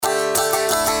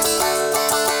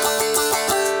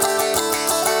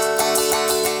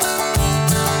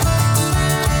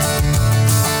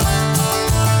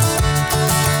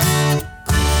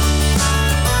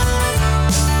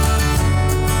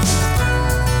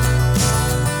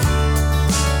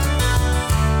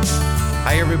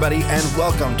Hi, everybody, and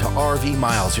welcome to RV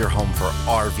Miles, your home for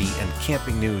RV and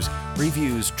camping news,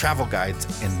 reviews, travel guides,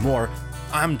 and more.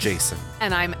 I'm Jason.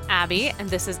 And I'm Abby, and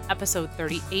this is episode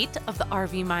 38 of the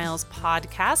RV Miles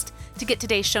podcast. To get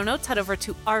today's show notes, head over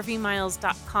to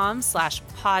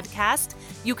rvmiles.com/podcast.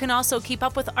 You can also keep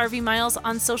up with RV Miles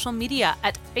on social media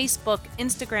at Facebook,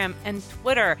 Instagram, and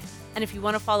Twitter. And if you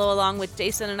want to follow along with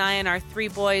Jason and I and our three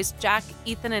boys, Jack,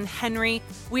 Ethan, and Henry,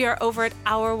 we are over at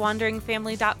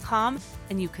OurWanderingFamily.com.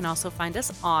 And you can also find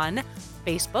us on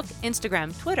Facebook,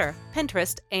 Instagram, Twitter,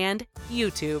 Pinterest, and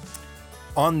YouTube.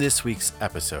 On this week's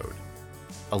episode,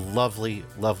 a lovely,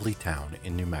 lovely town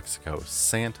in New Mexico,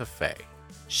 Santa Fe.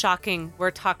 Shocking.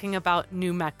 We're talking about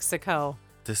New Mexico.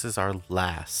 This is our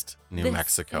last New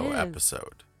Mexico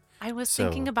episode. I was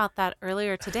thinking about that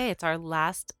earlier today. It's our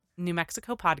last New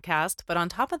Mexico podcast, but on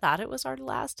top of that, it was our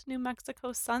last New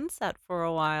Mexico sunset for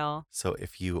a while. So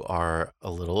if you are a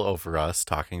little over us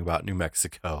talking about New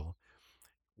Mexico,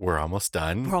 we're almost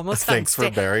done. We're almost done. Thanks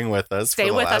for bearing with us. Stay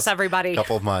with us, everybody.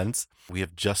 Couple of months. We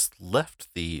have just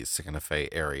left the Santa Fe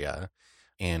area,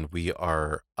 and we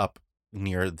are up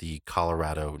near the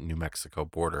Colorado-New Mexico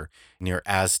border, near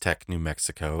Aztec, New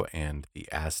Mexico, and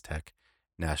the Aztec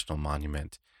National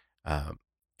Monument.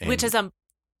 Which is a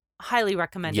highly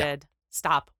recommended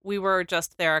stop. We were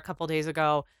just there a couple days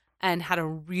ago and had a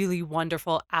really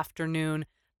wonderful afternoon.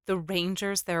 The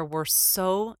rangers there were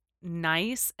so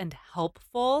nice and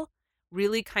helpful,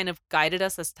 really kind of guided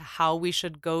us as to how we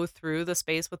should go through the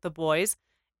space with the boys.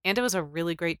 And it was a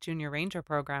really great junior ranger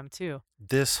program too.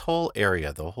 This whole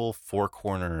area, the whole Four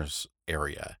Corners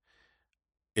area,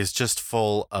 is just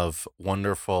full of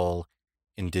wonderful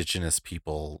indigenous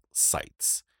people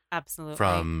sites. Absolutely.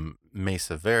 From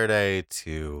Mesa Verde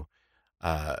to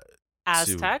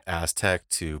Aztec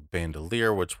to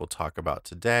Bandelier, which we'll talk about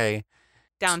today.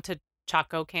 Down to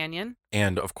Chaco Canyon.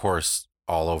 And, of course,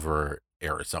 all over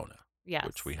Arizona, yes,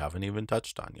 which we haven't even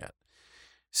touched on yet.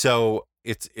 So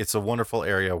it's a wonderful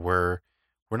area where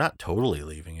we're not totally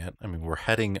leaving it. I mean, we're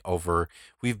heading over.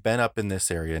 We've been up in this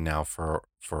area now for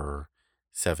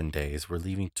 7 days. We're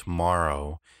leaving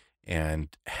tomorrow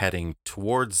and heading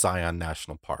towards Zion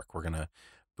National Park. We're going to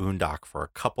boondock for a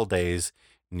couple days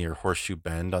near Horseshoe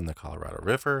Bend on the Colorado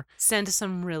River. Send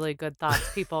some really good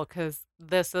thoughts, people, because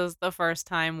this is the first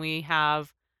time we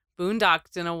have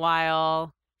boondocked in a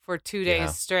while for 2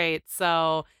 days straight.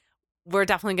 So we're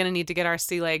definitely going to need to get our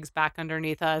sea legs back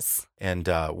underneath us. And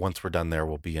once we're done there,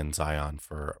 we'll be in Zion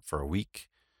for a week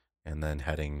and then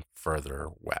heading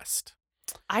further west.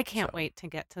 I can't wait to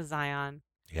get to Zion.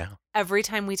 Yeah. Every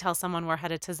time we tell someone we're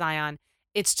headed to Zion,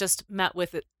 it's just met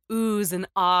with oohs and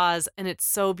ahs, and it's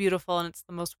so beautiful, and it's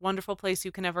the most wonderful place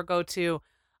you can ever go to.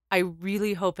 I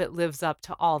really hope it lives up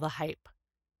to all the hype.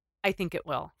 I think it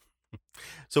will.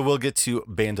 So we'll get to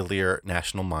Bandelier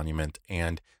National Monument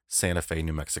and Santa Fe,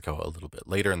 New Mexico a little bit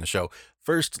later in the show.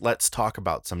 First, let's talk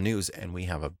about some news, and we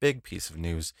have a big piece of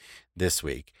news this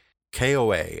week.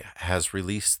 KOA has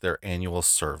released their annual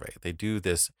survey. They do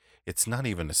this. It's not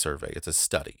even a survey. It's a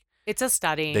study. It's a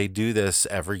study. They do this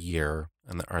every year,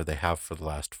 or they have for the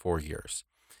last 4 years.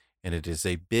 And it is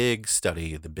a big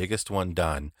study, the biggest one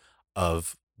done,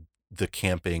 of the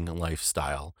camping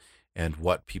lifestyle and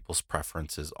what people's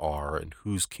preferences are and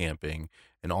who's camping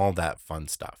and all that fun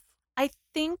stuff. I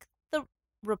think the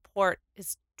report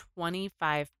is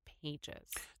 25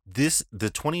 pages.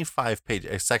 The 25 page,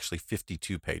 it's actually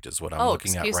 52 pages, what I'm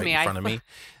looking at right in front of me.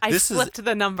 I flipped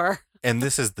the number. And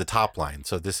this is the top line.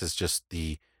 So this is just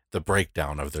the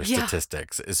breakdown of their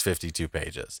statistics is 52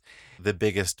 pages. The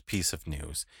biggest piece of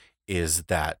news is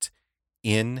that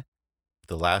in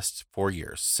the last 4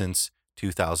 years, since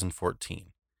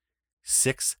 2014,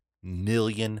 6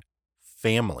 million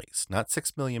families, not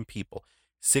 6 million people,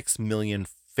 6 million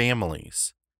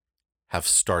families have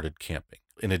started camping,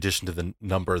 in addition to the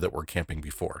number that were camping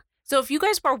before. So if you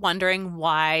guys were wondering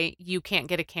why you can't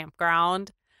get a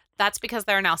campground, that's because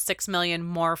there are now 6 million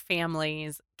more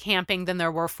families camping than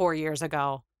there were 4 years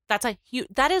ago. That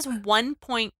is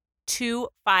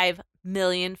 1.25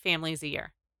 million families a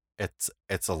year. It's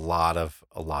a lot of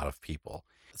people.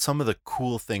 Some of the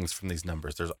cool things from these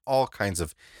numbers, there's all kinds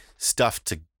of stuff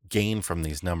to gain from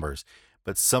these numbers,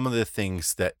 but some of the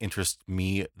things that interest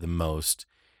me the most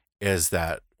is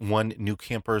that, one, new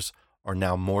campers are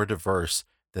now more diverse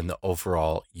than the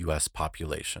overall U.S.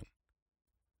 population.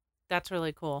 That's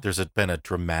really cool. There's been a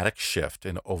dramatic shift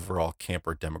in overall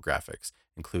camper demographics,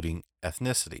 including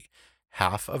ethnicity.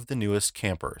 Half of the newest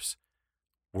campers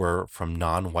were from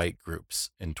non-white groups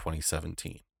in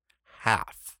 2017.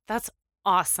 Half. That's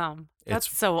awesome.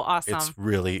 That's so awesome. It's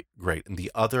really great. And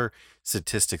the other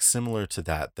statistic similar to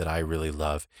that I really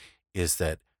love is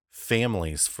that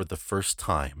families, for the first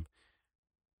time,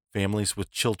 families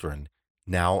with children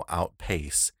now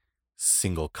outpace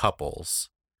single couples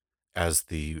as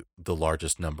the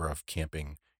largest number of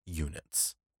camping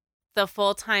units. The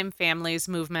full-time families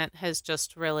movement has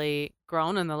just really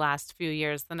grown in the last few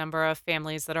years. The number of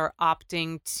families that are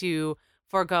opting to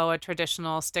forego a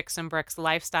traditional sticks and bricks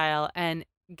lifestyle and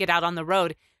get out on the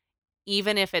road,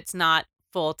 even if it's not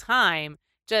full-time,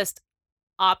 just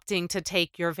opting to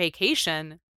take your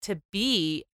vacation to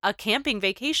be a camping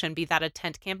vacation, be that a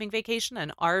tent camping vacation,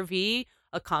 an RV,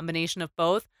 a combination of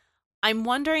both. I'm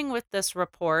wondering with this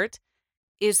report,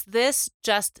 is this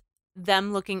just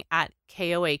them looking at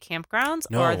KOA campgrounds,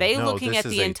 or are they looking at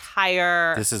the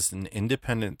entire? This is an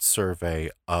independent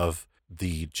survey of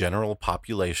the general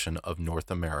population of North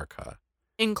America,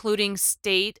 including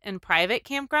state and private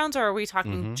campgrounds, or are we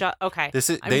talking okay. This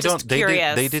is they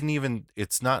didn't even,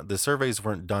 it's not, the surveys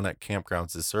weren't done at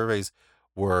campgrounds. The surveys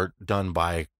were done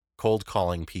by cold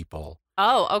calling people.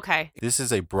 Oh, okay. This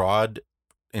is a broad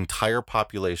entire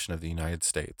population of the United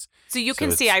States. So you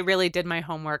can see I really did my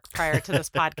homework prior to this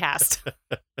podcast.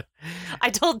 I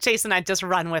told Jason I'd just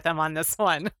run with him on this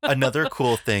one. Another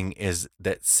cool thing is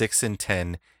that 6 in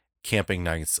 10 camping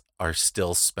nights are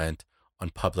still spent on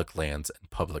public lands and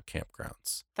public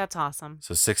campgrounds. That's awesome.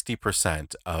 So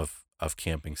 60% of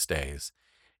camping stays.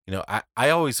 You know, I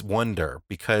always wonder,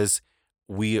 because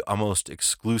we almost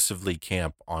exclusively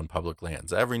camp on public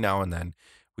lands. Every now and then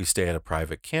we stay at a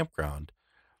private campground.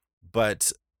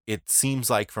 But it seems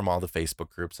like from all the Facebook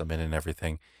groups I'm in and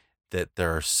everything, that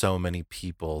there are so many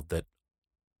people that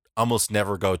almost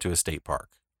never go to a state park.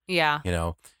 Yeah. You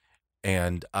know,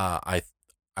 and I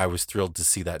was thrilled to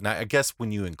see that. Now, I guess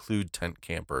when you include tent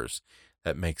campers,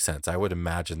 that makes sense. I would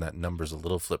imagine that number's a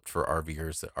little flipped for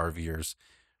RVers, that RVers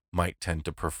might tend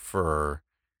to prefer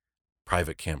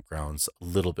private campgrounds a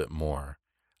little bit more.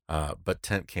 But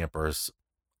tent campers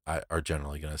are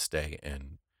generally going to stay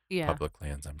in public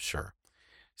lands, I'm sure.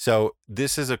 So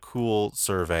this is a cool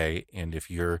survey, and if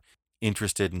you're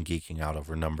interested in geeking out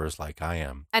over numbers like I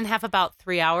am, and have about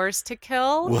 3 hours to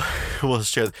kill, we'll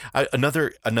share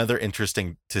another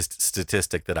interesting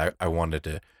statistic that I wanted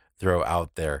to throw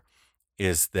out there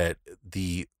is that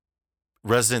the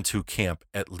residents who camp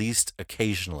at least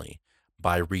occasionally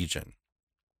by region,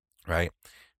 right?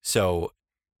 So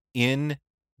in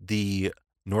the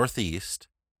Northeast,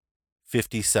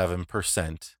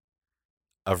 57%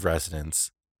 of residents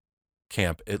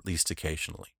camp at least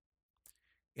occasionally.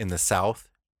 In the South,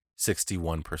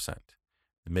 61%.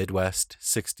 The Midwest,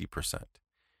 60%.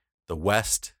 The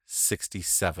West,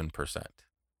 67%.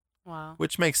 Wow.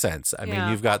 Which makes sense. I mean,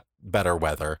 you've got better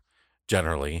weather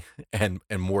generally and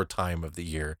more time of the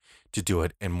year to do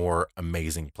it, and more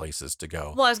amazing places to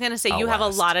go. Well, I was going to say, you have a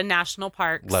lot of national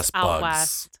parks less out bugs.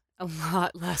 west. A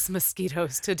lot less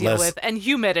mosquitoes to deal with, and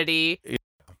humidity.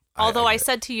 Although I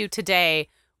said to you today,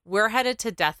 we're headed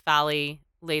to Death Valley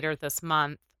later this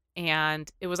month, and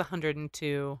it was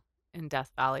 102 in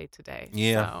Death Valley today.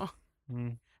 Yeah. So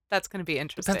that's going to be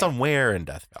interesting. Depends on where in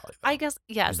Death Valley, though. I guess,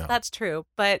 yes, that's true.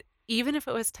 But even if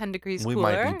it was 10 degrees cooler, we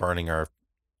might be burning our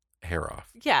hair off.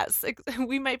 Yes,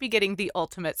 we might be getting the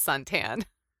ultimate suntan.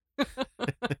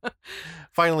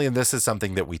 Finally, and this is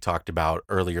something that we talked about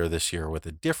earlier this year with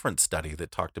a different study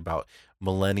that talked about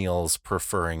millennials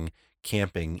preferring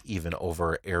camping even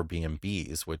over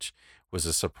Airbnbs, which was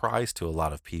a surprise to a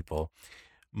lot of people.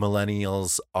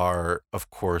 Millennials are, of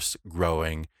course,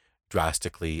 growing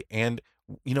drastically. And,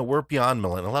 you know, we're beyond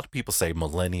millennials. A lot of people say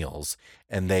millennials,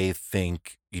 and they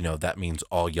think, you know, that means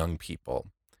all young people.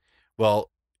 Well,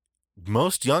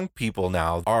 most young people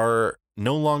now are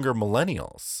no longer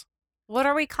millennials. What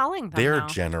are we calling them They're now?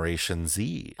 Generation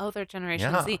Z. Oh, they're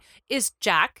Generation Z. Is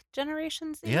Jack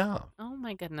Generation Z? Yeah. Oh,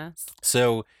 my goodness.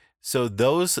 So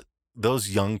those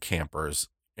young campers,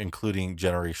 including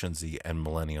Generation Z and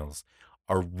millennials,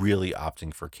 are really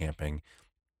opting for camping.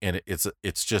 And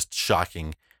it's just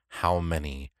shocking how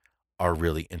many are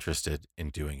really interested in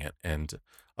doing it, and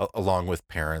along with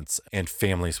parents and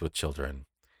families with children.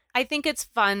 I think it's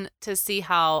fun to see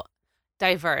how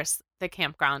diverse the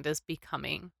campground is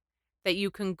becoming, that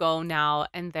you can go now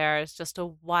and there's just a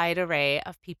wide array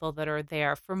of people that are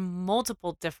there for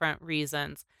multiple different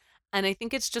reasons. And I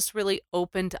think it's just really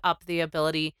opened up the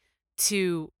ability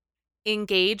to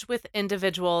engage with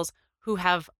individuals who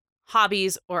have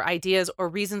hobbies or ideas or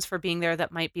reasons for being there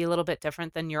that might be a little bit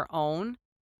different than your own.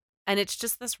 And it's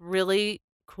just this really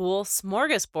cool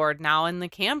smorgasbord now in the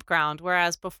campground,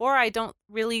 whereas before I don't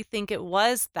really think it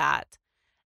was that.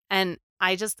 And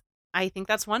I think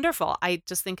that's wonderful. I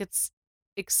just think it's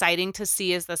exciting to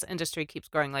see as this industry keeps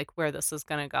growing, like where this is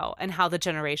going to go and how the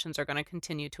generations are going to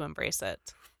continue to embrace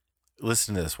it.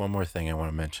 Listen to this. One more thing I want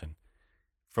to mention.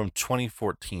 From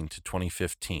 2014 to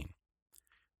 2015,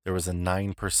 there was a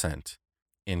 9%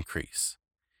 increase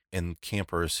in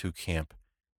campers who camp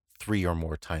 3 or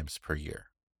more times per year.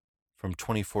 From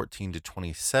 2014 to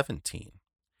 2017,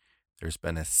 there's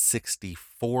been a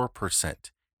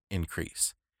 64%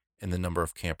 increase in the number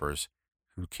of campers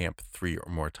who camp 3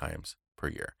 or more times per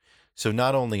year. So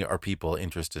not only are people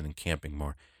interested in camping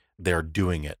more, they're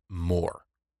doing it more.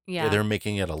 Yeah. They're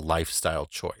making it a lifestyle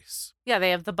choice. Yeah,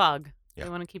 they have the bug. Yeah. They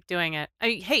want to keep doing it.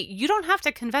 Hey, you don't have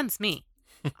to convince me.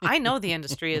 I know the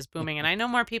industry is booming, and I know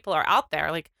more people are out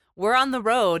there. Like, we're on the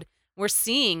road. We're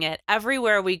seeing it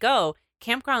everywhere we go.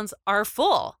 Campgrounds are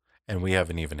full. And we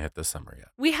haven't even hit the summer yet.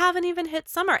 We haven't even hit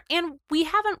summer. And we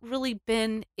haven't really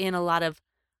been in a lot of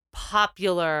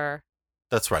popular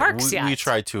That's right. parks yet. We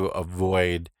try to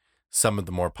avoid some of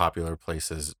the more popular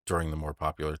places during the more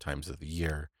popular times of the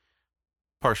year,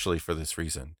 partially for this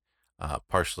reason,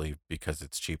 partially because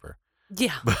it's cheaper.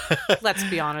 Yeah. Let's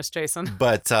be honest, Jason.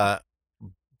 But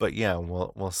yeah,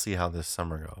 we'll see how this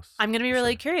summer goes. I'm going to be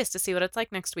really curious to see what it's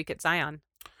like next week at Zion.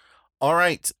 All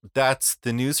right. That's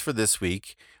the news for this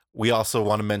week. We also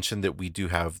want to mention that we do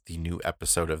have the new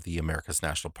episode of the America's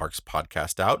National Parks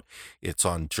podcast out. It's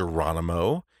on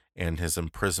Geronimo and his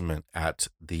imprisonment at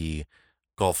the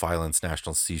Gulf Islands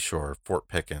National Seashore Fort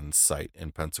Pickens site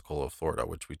in Pensacola, Florida,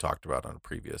 which we talked about on a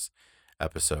previous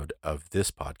episode of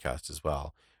this podcast as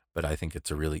well. But I think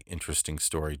it's a really interesting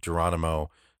story. Geronimo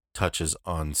touches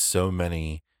on so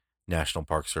many National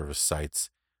Park Service sites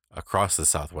across the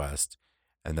Southwest.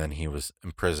 And then he was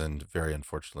imprisoned, very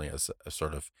unfortunately, as a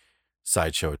sort of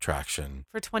sideshow attraction.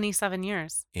 For 27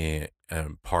 years. And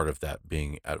part of that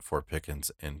being at Fort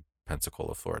Pickens in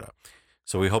Pensacola, Florida.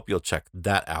 So we hope you'll check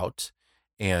that out.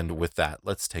 And with that,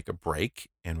 let's take a break.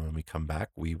 And when we come back,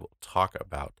 we will talk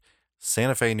about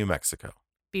Santa Fe, New Mexico.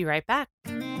 Be right back.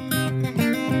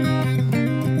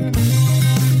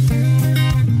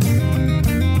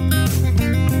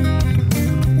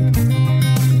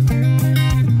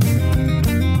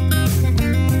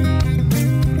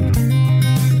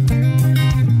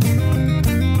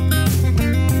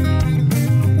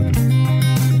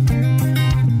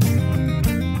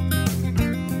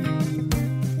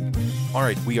 All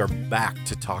right, we are back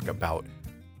to talk about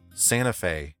Santa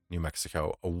Fe, New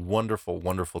Mexico, a wonderful,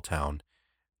 wonderful town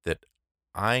that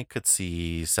I could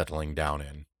see settling down in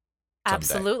someday.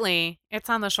 Absolutely. It's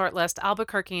on the short list.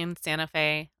 Albuquerque and Santa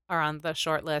Fe are on the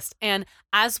short list. And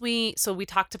we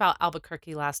talked about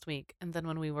Albuquerque last week. And then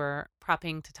when we were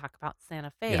prepping to talk about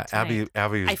Santa Fe, yeah, tonight,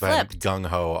 Abby's been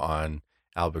gung-ho on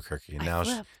Albuquerque. Now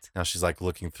she's like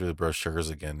looking through the brochures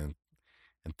again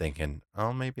and thinking,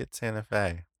 oh, maybe it's Santa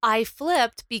Fe. I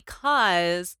flipped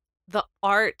because the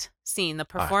art scene, the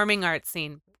performing art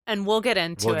scene, and we'll get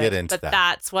into it. But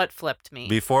that's what flipped me.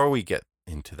 Before we get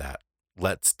into that,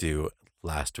 let's do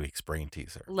last week's brain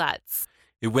teaser. Let's.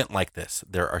 It went like this.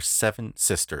 There are 7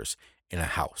 sisters in a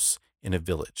house in a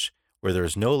village where there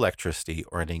is no electricity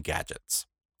or any gadgets.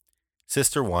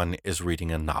 Sister 1 is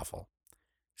reading a novel.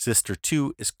 Sister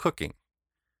 2 is cooking.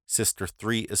 Sister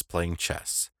 3 is playing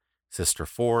chess. Sister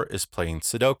 4 is playing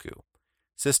Sudoku.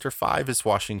 Sister 5 is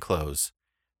washing clothes.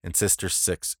 And Sister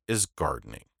 6 is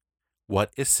gardening.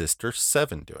 What is Sister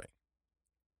 7 doing?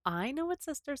 I know what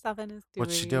Sister 7 is doing.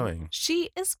 What's she doing? She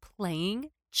is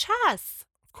playing chess.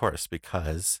 Of course,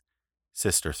 because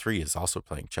Sister 3 is also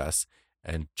playing chess,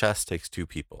 and chess takes 2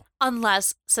 people.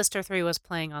 Unless Sister 3 was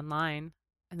playing online,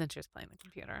 and then she was playing the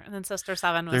computer. And then Sister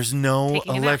 7 was There's no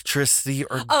electricity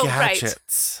or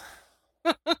gadgets.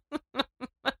 Right.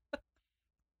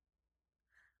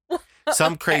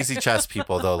 Some crazy chess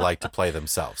people, though, like to play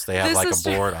themselves. They have like a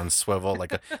board on swivel,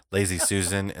 like a Lazy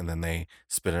Susan, and then they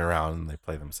spin it around and they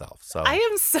play themselves. So I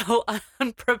am so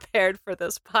unprepared for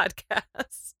this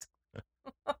podcast.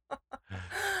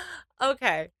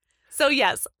 Okay. So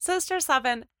yes, Sister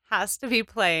 7 has to be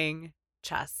playing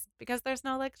chess because there's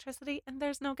no electricity and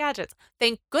there's no gadgets.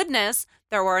 Thank goodness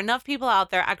there were enough people out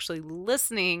there actually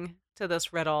listening to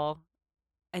this riddle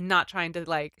and not trying to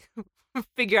like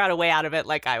figure out a way out of it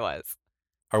like I was.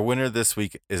 Our winner this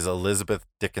week is Elizabeth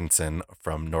Dickinson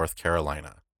from North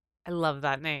Carolina. I love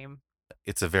that name.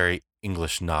 It's a very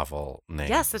English novel name.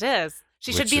 Yes, it is.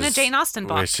 She should be in a Jane Austen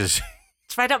book. It's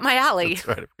right up my alley.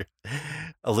 Right up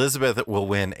Elizabeth will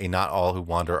win a Not All Who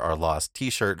Wander Are Lost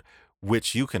t-shirt,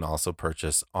 which you can also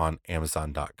purchase on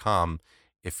Amazon.com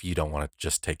if you don't want to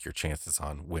just take your chances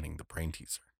on winning the brain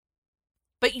teaser.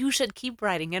 But you should keep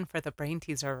writing in for the brain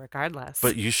teaser regardless.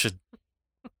 But you should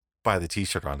buy the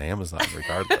t-shirt on Amazon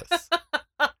regardless.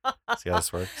 See how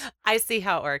this works? I see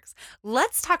how it works.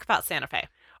 Let's talk about Santa Fe.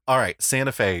 All right,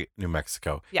 Santa Fe, New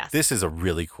Mexico. Yes. This is a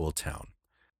really cool town.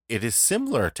 It is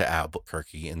similar to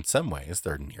Albuquerque in some ways.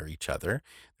 They're near each other.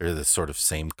 They're the sort of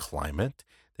same climate.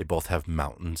 They both have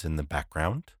mountains in the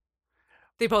background.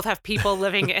 They both have people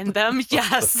living in them.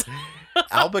 Yes.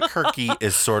 Albuquerque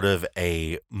is sort of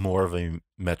more of a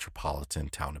metropolitan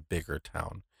town, a bigger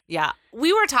town. Yeah.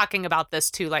 We were talking about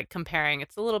this too, like comparing.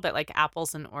 It's a little bit like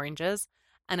apples and oranges.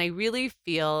 And I really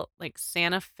feel like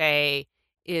Santa Fe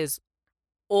is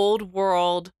old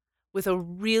world with a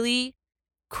really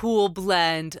cool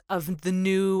blend of the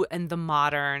new and the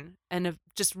modern and a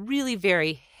just really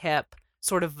very hip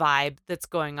sort of vibe that's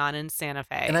going on in Santa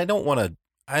Fe. And I don't want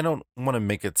to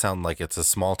make it sound like it's a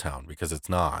small town because it's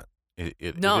not.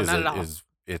 Not at all.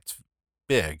 It's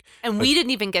big. And we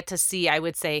didn't even get to see, I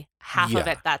would say, half of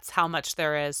it. That's how much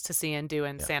there is to see and do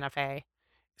in Santa Fe.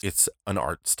 It's an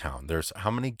arts town. There's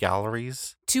how many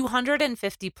galleries?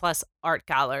 250 plus art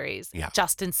galleries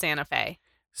just in Santa Fe.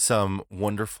 Some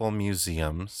wonderful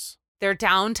museums. Their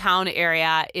downtown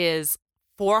area is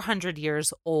 400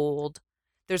 years old.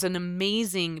 There's an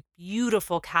amazing,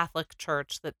 beautiful Catholic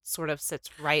church that sort of sits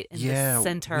right in the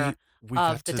center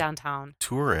of the downtown.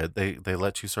 Tour it. They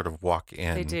let you sort of walk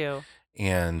in. They do.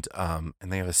 And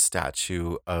they have a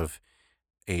statue of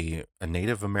a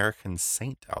Native American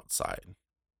saint outside,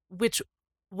 which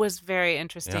was very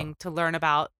interesting to learn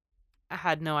about. I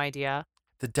had no idea.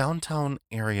 The downtown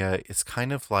area is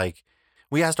kind of like,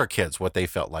 we asked our kids what they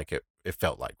felt like it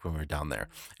felt like when we were down there.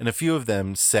 And a few of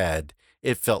them said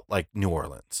it felt like New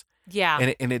Orleans. Yeah.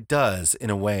 And it does, in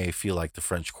a way, feel like the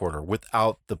French Quarter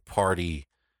without the party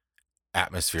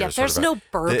atmosphere. Yeah, there's no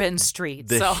Bourbon Street.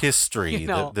 The history,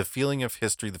 the feeling of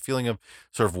history, the feeling of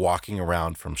sort of walking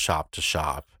around from shop to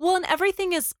shop. Well, and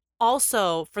everything is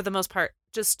also, for the most part,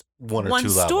 just one or two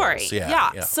story. Levels.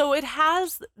 Yeah. So it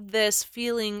has this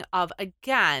feeling of,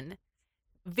 again,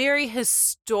 very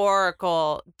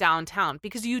historical downtown,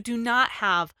 because you do not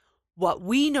have what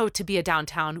we know to be a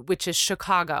downtown, which is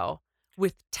Chicago,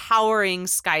 with towering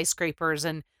skyscrapers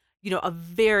and, a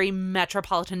very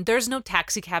metropolitan. There's no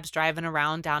taxi cabs driving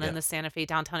around down in the Santa Fe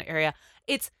downtown area.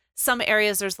 It's some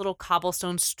areas, there's little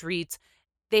cobblestone streets.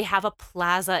 They have a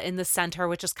plaza in the center,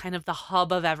 which is kind of the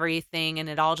hub of everything, and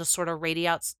it all just sort of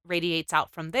radiates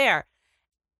out from there.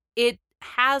 It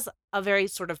has a very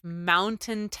sort of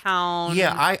mountain town.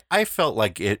 Yeah, I felt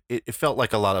like it felt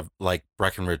like a lot of like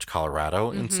Breckenridge,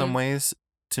 Colorado in some ways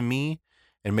to me,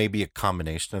 and maybe a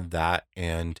combination of that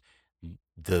and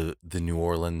the New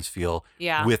Orleans feel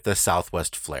with the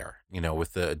Southwest flair,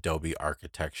 with the adobe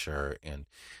architecture, and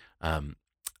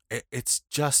it's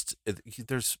just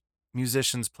there's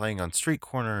musicians playing on street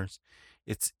corners.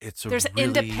 There's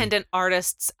independent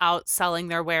artists out selling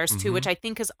their wares too, which I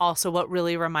think is also what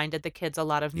really reminded the kids a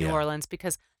lot of New Orleans,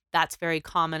 because that's very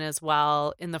common as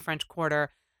well in the French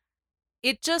Quarter.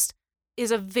 It just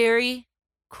is a very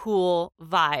cool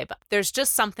vibe. There's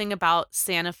just something about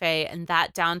Santa Fe and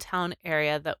that downtown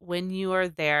area that when you are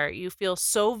there, you feel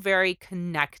so very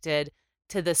connected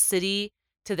to the city,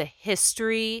 to the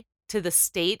history, to the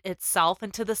state itself,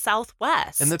 and to the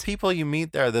Southwest. And the people you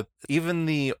meet there, even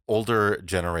the older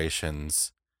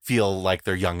generations feel like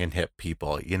they're young and hip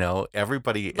people.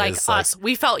 Everybody like is us.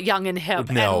 We felt young and hip.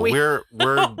 No, and we're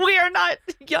we are not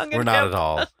young and hip. We're not at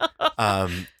all.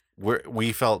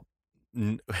 We felt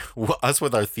us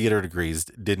with our theater degrees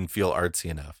didn't feel artsy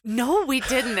enough. No, we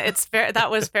didn't.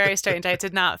 That was very strange. I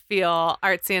did not feel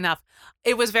artsy enough.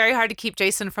 It was very hard to keep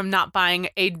Jason from not buying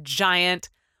a giant,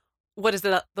 what is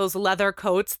it, those leather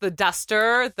coats, the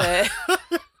duster,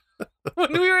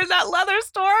 when we were in that leather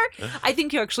store. I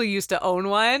think you actually used to own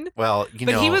one. Well,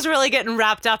 but he was really getting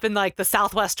wrapped up in like the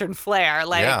Southwestern flair.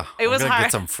 Like, it was hard.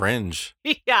 Get some fringe.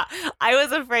 Yeah, I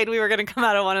was afraid we were going to come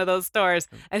out of one of those stores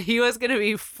and he was going to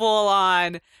be full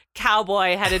on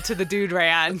cowboy headed to the Dude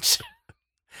Ranch.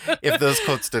 If those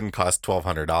coats didn't cost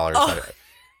 $1,200,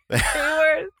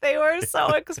 they were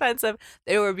so expensive.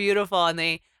 They were beautiful, and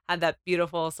they had that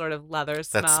beautiful sort of leather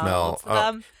smell to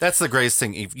them. That's the greatest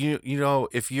thing. If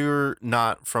if you're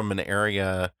not from an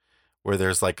area where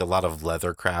there's like a lot of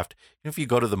leather craft, if you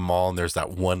go to the mall and there's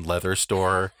that one leather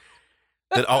store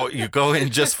that you go in,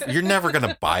 you're never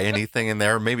gonna buy anything in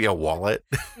there. Maybe a wallet.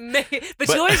 But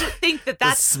you always think that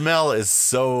the smell is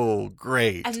so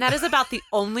great, and that is about the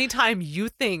only time you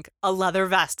think a leather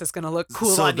vest is gonna look cool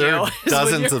on you. So there are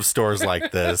dozens of stores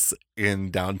like this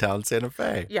in downtown Santa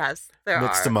Fe. Yes, there are.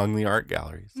 Mixed among the art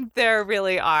galleries. There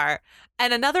really are.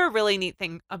 And another really neat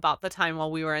thing about the time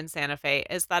while we were in Santa Fe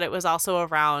is that it was also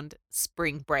around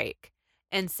spring break,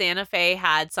 and Santa Fe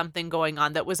had something going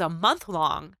on that was a month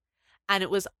long. And it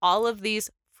was all of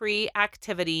these free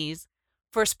activities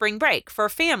for spring break for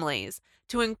families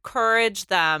to encourage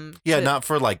them. Yeah, not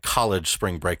for like college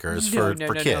spring breakers, for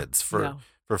kids, for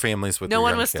families with no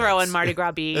one was kids. Throwing Mardi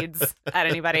Gras beads at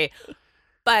anybody.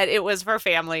 But it was for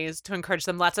families to encourage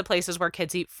them. Lots of places where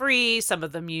kids eat free. Some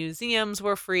of the museums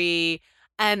were free.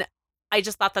 And I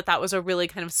just thought that that was a really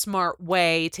kind of smart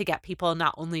way to get people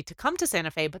not only to come to Santa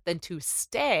Fe, but then to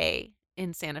stay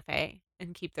in Santa Fe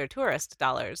and keep their tourist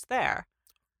dollars there.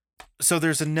 So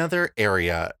there's another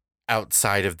area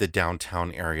outside of the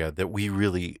downtown area that we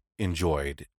really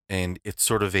enjoyed. And it's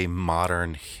sort of a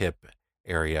modern, hip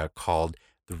area called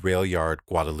the Rail Yard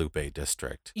Guadalupe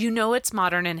District. You know it's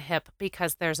modern and hip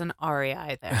because there's an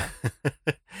REI there.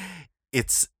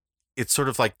 It's sort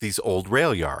of like these old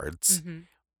rail yards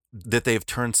that they've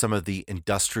turned some of the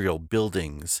industrial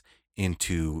buildings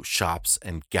into shops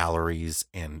and galleries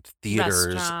and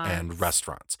theaters and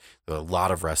restaurants. There are a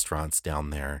lot of restaurants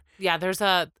down there. Yeah, there's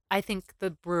I think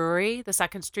the brewery, the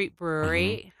Second Street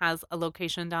Brewery has a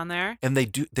location down there. And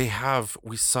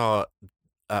we saw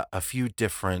a few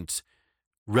different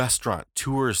restaurant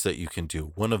tours that you can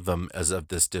do. One of them is of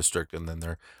this district, and then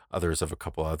there are others of a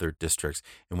couple other districts.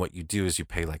 And what you do is you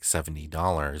pay like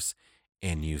 $70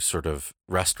 and you sort of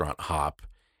restaurant hop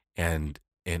and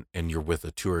you're with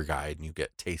a tour guide and you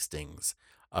get tastings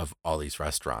of all these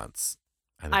restaurants.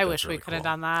 I wish we could have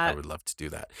done that. I would love to do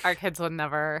that. Our kids would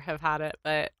never have had it,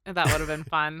 but that would have been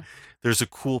fun. There's a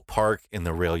cool park in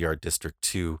the Rail Yard District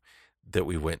too that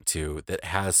we went to that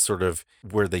has sort of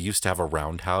where they used to have a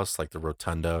roundhouse, like the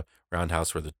Rotunda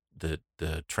roundhouse where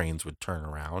the trains would turn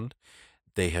around.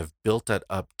 They have built that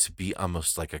up to be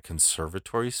almost like a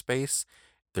conservatory space.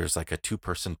 There's like a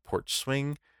 2-person porch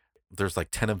swing. There's like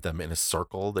 10 of them in a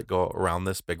circle that go around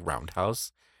this big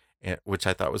roundhouse, which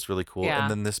I thought was really cool. Yeah. And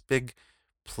then this big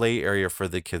play area for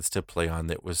the kids to play on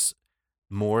that was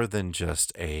more than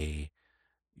just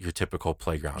your typical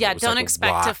playground. Yeah, it was don't like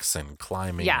expect rocks and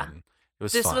climbing. Yeah. And it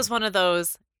was This fun. was one of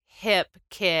those hip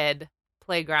kid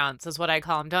playgrounds is what I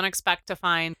call them. Don't expect to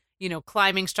find,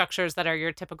 climbing structures that are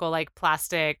your typical like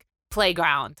plastic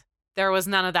playground. There was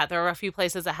none of that. There were a few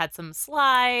places that had some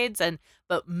slides,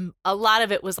 but a lot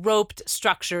of it was roped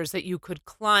structures that you could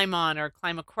climb on or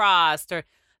climb across, or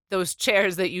those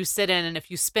chairs that you sit in, and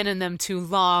if you spin in them too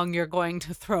long, you're going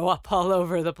to throw up all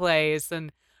over the place,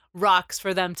 and rocks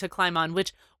for them to climb on,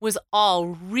 which was all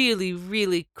really,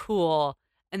 really cool.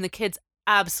 And the kids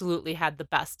absolutely had the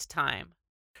best time.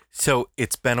 So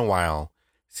it's been a while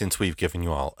since we've given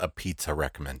you all a pizza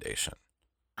recommendation.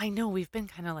 I know, we've been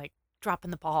kind of like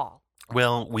dropping the ball.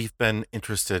 Well, we've been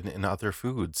interested in other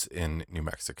foods in New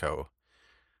Mexico,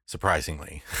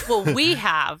 surprisingly. Well, we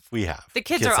have. We have. The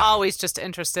kids are always just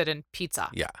interested in pizza.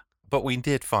 Yeah. But we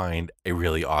did find a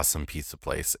really awesome pizza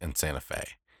place in Santa Fe.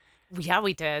 Yeah,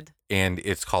 we did. And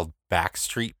it's called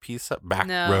Backroads Pizza.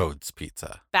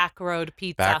 Backroad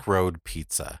Pizza. Backroad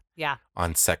Pizza. Yeah.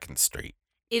 On 2nd Street.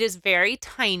 It is very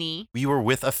tiny. We were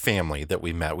with a family that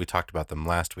we met. We talked about them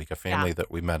last week. A family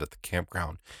that we met at the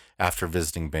campground. After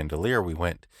visiting Bandelier, we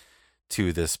went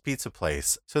to this pizza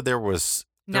place. So there was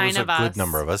a good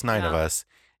number of us, 9 of us,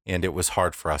 and it was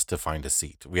hard for us to find a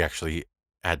seat. We actually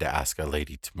had to ask a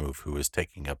lady to move who was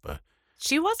taking up a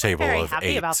She wasn't table very of happy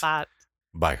 8 about that.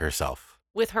 by herself.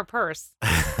 With her purse.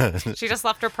 She just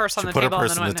left her purse on the table. table. She put her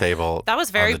purse on the table. That was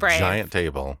very on the brave. Giant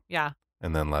table. Yeah.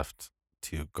 And then left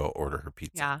to go order her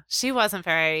pizza. Yeah. She wasn't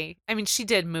she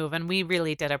did move, and we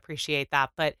really did appreciate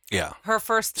that. But yeah, her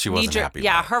first she wasn't happy.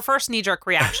 Yeah, her first knee-jerk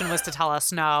reaction was to tell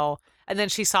us no. And then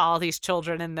she saw all these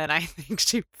children, and then I think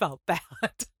she felt bad.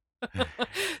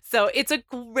 So it's a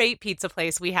great pizza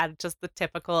place. We had just the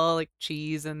typical like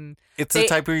cheese and it's the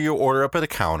type where you order up at a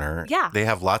counter. Yeah. They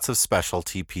have lots of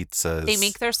specialty pizzas. They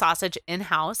make their sausage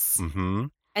in-house. Mm-hmm.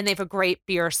 And they have a great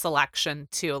beer selection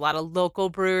too. A lot of local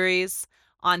breweries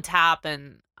on tap,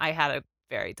 and I had a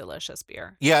very delicious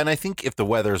beer. Yeah, and I think if the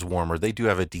weather's warmer, they do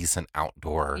have a decent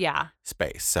outdoor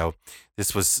space. So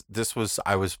this was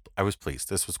I was pleased.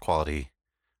 This was quality.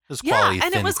 This was quality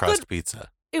thin crust pizza.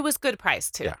 It was good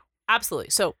price too. Yeah. Absolutely.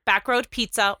 So Backroad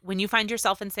Pizza, when you find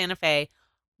yourself in Santa Fe,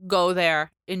 go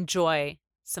there, enjoy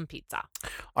some pizza.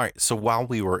 All right. So while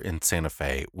we were in Santa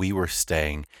Fe, we were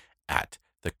staying at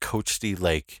the Cochiti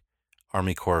Lake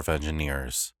Army Corps of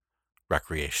Engineers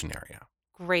recreation area.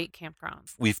 Great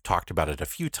campground. We've talked about it a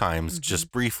few times,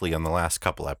 just briefly on the last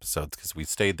couple episodes, because we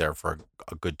stayed there for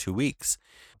a good 2 weeks.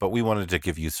 But we wanted to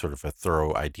give you sort of a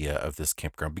thorough idea of this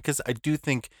campground, because I do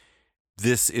think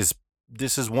this is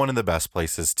one of the best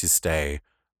places to stay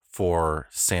for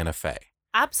Santa Fe.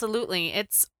 Absolutely.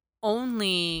 It's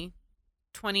only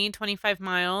 20, 25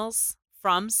 miles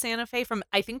from Santa Fe,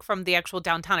 I think from the actual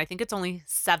downtown. I think it's only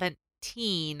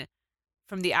 17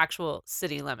 from the actual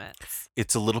city limits.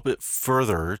 It's a little bit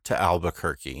further to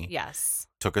Albuquerque. Yes.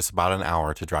 Took us about an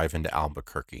hour to drive into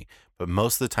Albuquerque. But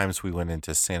most of the times we went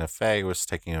into Santa Fe, it was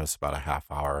taking us about a half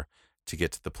hour to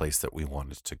get to the place that we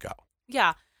wanted to go.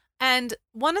 Yeah. And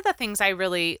one of the things I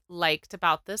really liked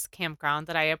about this campground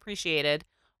that I appreciated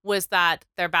was that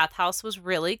their bathhouse was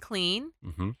really clean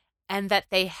and that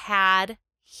they had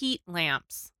heat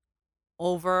lamps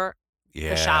over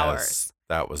the showers.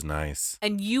 That was nice.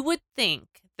 And you would think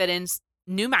that in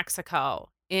New Mexico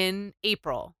in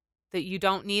April that you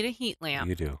don't need a heat lamp.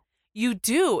 You do. You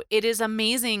do. It is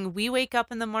amazing. We wake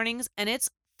up in the mornings and it's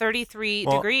 33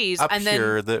 degrees. Up and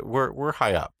here, then we're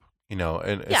high up,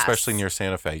 and especially near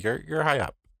Santa Fe, you're high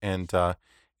up, and the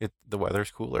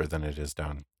weather's cooler than it is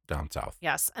down south.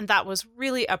 Yes, and that was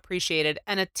really appreciated.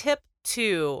 And a tip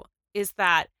too is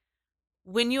that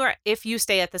if you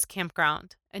stay at this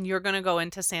campground and you're going to go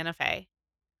into Santa Fe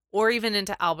or even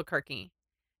into Albuquerque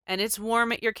and it's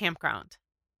warm at your campground,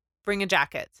 bring a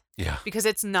jacket. Yeah. Because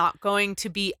it's not going to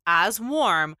be as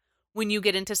warm when you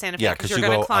get into Santa Fe Yeah, because you're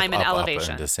going to climb an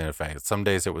elevation. Up into Santa Fe. Some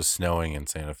days it was snowing in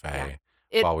Santa Fe.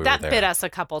 Yeah. While we were there. Bit us a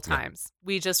couple times. Yeah.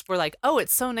 We just were like, oh,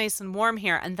 it's so nice and warm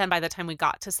here. And then by the time we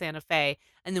got to Santa Fe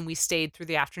and then we stayed through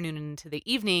the afternoon and into the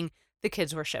evening, the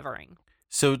kids were shivering.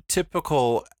 So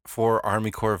typical for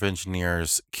Army Corps of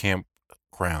Engineers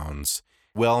campgrounds,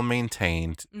 well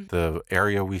maintained. Mm-hmm. The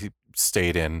area we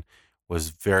stayed in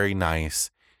was very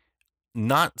nice.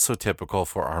 Not so typical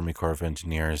for Army Corps of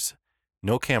Engineers.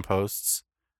 No camp hosts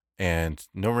and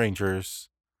no rangers.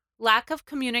 Lack of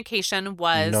communication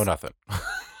was... No nothing.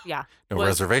 Yeah. No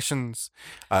reservations.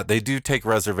 They do take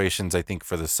reservations, I think,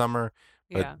 for the summer.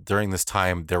 But during this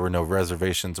time, there were no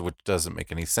reservations, which doesn't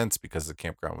make any sense because the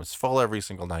campground was full every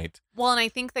single night. Well, and I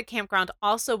think the campground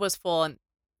also was full, and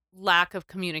lack of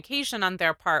communication on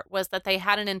their part was that they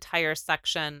had an entire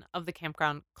section of the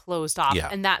campground closed off. Yeah.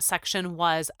 And that section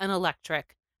was an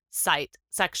electric site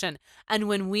section. And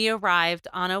when we arrived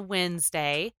on a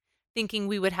Wednesday, thinking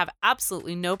we would have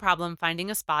absolutely no problem finding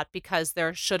a spot because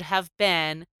there should have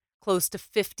been close to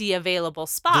 50 available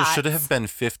spots. There should have been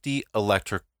 50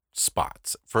 electric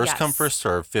spots. First come, first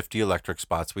serve, 50 electric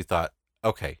spots. We thought,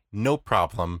 okay, no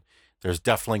problem. There's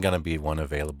definitely going to be one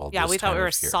available. Yeah, we thought we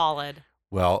were solid.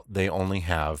 Well, they only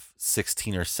have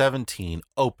 16 or 17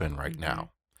 open right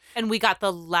now. And we got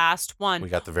the last one. We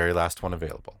got the very last one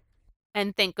available.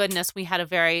 And thank goodness we had a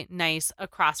very nice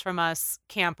across from us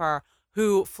camper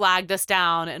who flagged us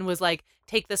down and was like,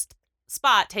 take this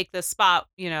spot,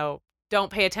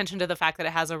 don't pay attention to the fact that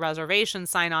it has a reservation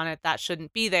sign on it. That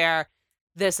shouldn't be there.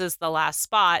 This is the last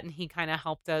spot. And he kind of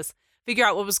helped us figure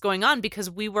out what was going on because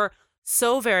we were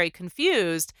so very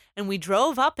confused. And we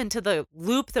drove up into the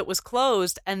loop that was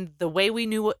closed. And the way we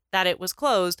knew that it was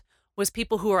closed was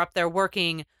people who were up there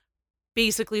working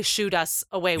basically shoot us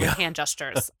away with hand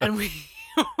gestures. And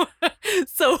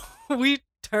so we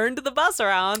turned the bus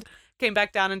around, came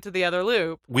back down into the other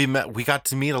loop. We got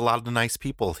to meet a lot of the nice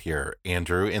people here.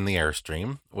 Andrew in the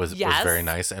Airstream was very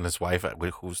nice, and his wife,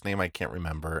 whose name I can't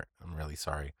remember. I'm really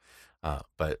sorry.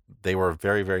 But they were a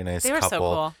very, very nice couple. They were so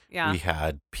cool. Yeah. We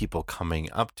had people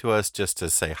coming up to us just to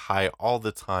say hi all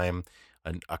the time.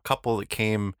 A couple that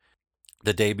came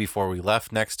the day before we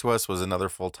left next to us was another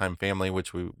full-time family,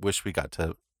 which we wish we got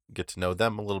to get to know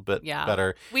them a little bit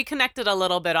better. We connected a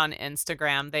little bit on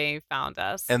Instagram. They found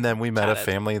us. And then we met a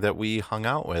family that we hung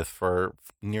out with for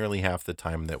nearly half the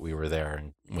time that we were there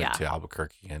and went to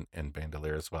Albuquerque and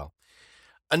Bandelier as well.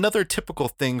 Another typical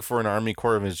thing for an Army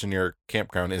Corps of Engineer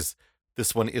campground is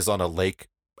this one is on a lake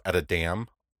at a dam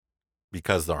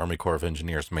because the Army Corps of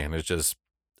Engineers manages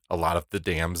a lot of the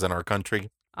dams in our country.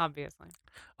 Obviously.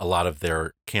 A lot of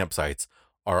their campsites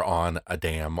are on a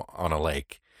dam on a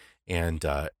lake. And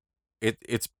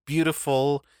it's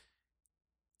beautiful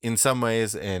in some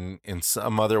ways, and in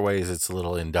some other ways, it's a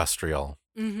little industrial.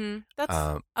 Mm-hmm.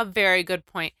 That's a very good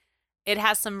point. It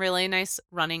has some really nice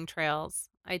running trails.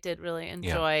 I did really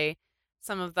enjoy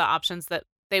some of the options that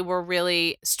they were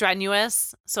really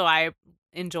strenuous. So I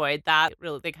enjoyed that.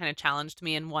 They kind of challenged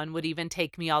me, and one would even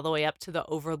take me all the way up to the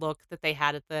overlook that they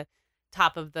had at the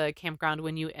top of the campground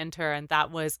when you enter. And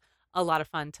that was a lot of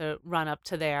fun to run up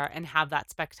to there and have that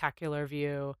spectacular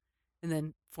view and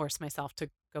then force myself to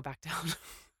go back down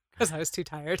because I was too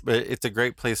tired. But it's a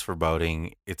great place for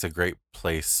boating. It's a great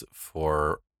place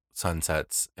for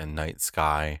sunsets and night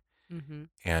sky. Mm-hmm.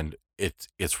 And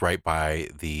it's right by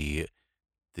the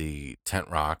Tent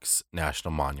Rocks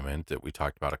National Monument that we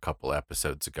talked about a couple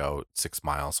episodes ago, 6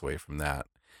 miles away from that.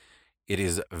 It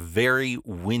is a very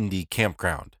windy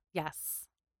campground. Yes.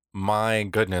 my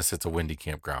goodness, it's a windy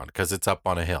campground because it's up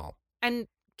on a hill. And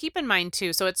keep in mind,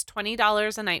 too, so it's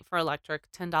 $20 a night for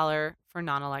electric, $10 for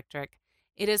non-electric.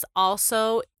 It is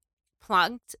also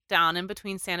plunked down in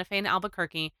between Santa Fe and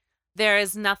Albuquerque. There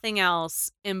is nothing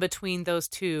else in between those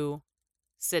two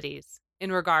cities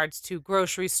in regards to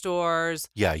grocery stores.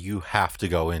 Yeah, you have to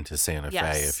go into Santa Fe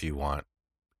Yes. if you want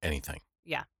anything.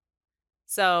 Yeah.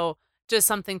 So just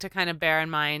something to kind of bear in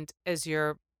mind as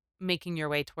you're making your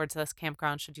way towards this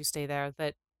campground, should you stay there,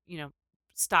 that,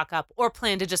 stock up or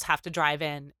plan to just have to drive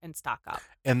in and stock up.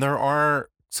 And there are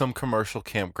some commercial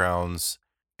campgrounds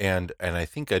and I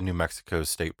think a New Mexico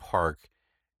State Park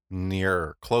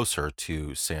closer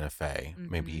to Santa Fe,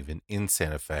 maybe even in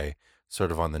Santa Fe,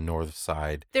 sort of on the north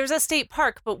side. There's a state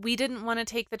park, but we didn't want to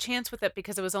take the chance with it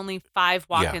because it was only 5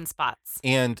 walk-in spots.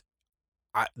 And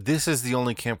this is the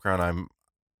only campground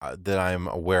that I'm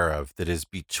aware of that is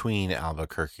between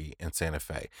Albuquerque and Santa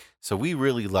Fe. So we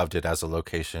really loved it as a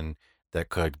location that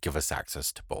could give us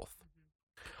access to both.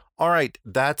 All right,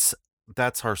 that's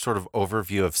our sort of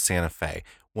overview of Santa Fe.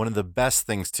 One of the best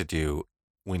things to do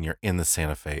when you're in the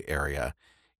Santa Fe area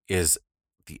is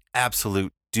the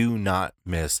absolute do not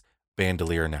miss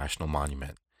Bandelier National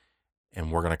Monument. And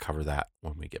we're going to cover that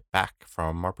when we get back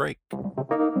from our break.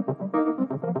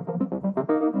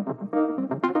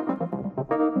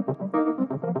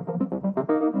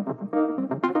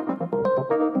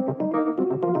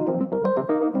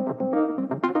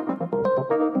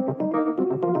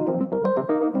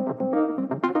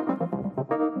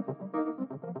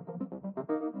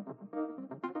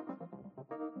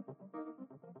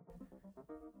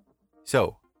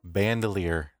 So,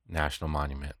 Bandelier National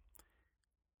Monument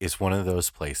is one of those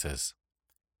places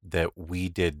that we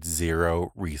did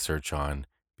zero research on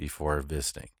before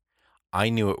visiting. I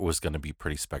knew it was going to be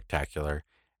pretty spectacular.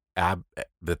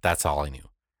 That's all I knew.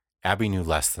 Abby knew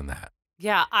less than that.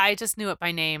 Yeah, I just knew it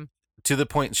by name. To the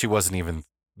point she wasn't even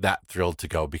that thrilled to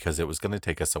go because it was going to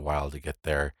take us a while to get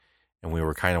there. And we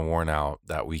were kind of worn out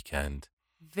that weekend.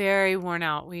 Very worn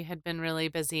out. We had been really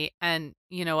busy. And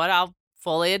you know what? I'll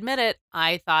fully admit it.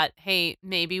 I thought, hey,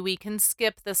 maybe we can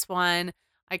skip this one.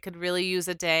 I could really use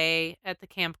a day at the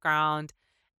campground.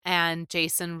 And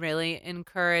Jason really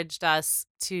encouraged us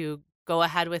to go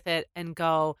ahead with it and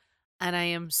go. And I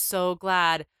am so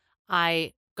glad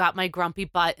I got my grumpy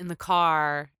butt in the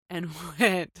car and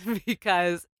went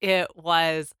because it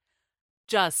was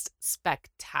just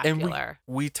spectacular.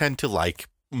 And we tend to like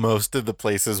most of the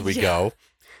places we go.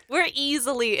 We're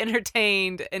easily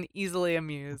entertained and easily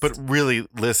amused. But really,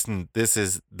 listen, this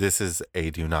is a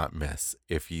do not miss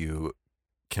if you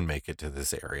can make it to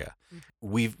this area.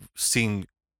 We've seen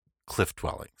cliff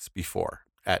dwellings before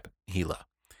at Gila.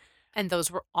 And those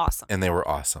were awesome. And they were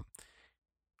awesome.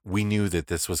 We knew that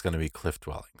this was going to be cliff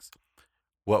dwellings.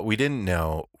 What we didn't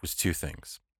know was two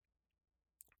things.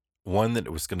 One, that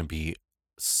it was going to be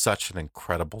such an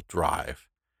incredible drive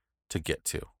to get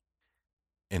to.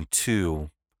 And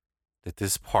two, that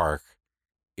this park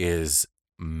is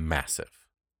massive.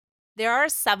 There are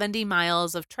 70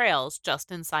 miles of trails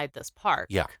just inside this park.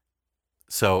 Yeah.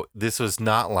 So this was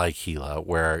not like Gila,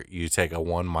 where you take a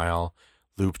 1 mile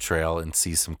loop trail and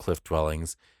see some cliff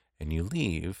dwellings and you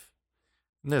leave.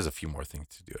 And there's a few more things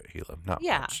to do at Gila, not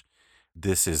much.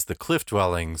 This is the cliff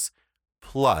dwellings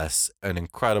plus an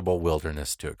incredible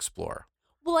wilderness to explore.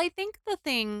 Well, I think the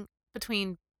thing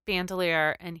between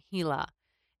Bandelier and Gila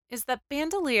is that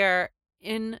Bandelier,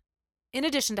 in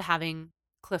addition to having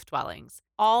cliff dwellings,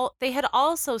 they had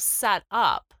also set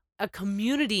up a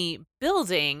community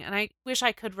building, and I wish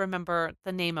I could remember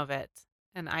the name of it,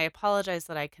 and I apologize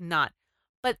that I cannot.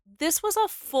 But this was a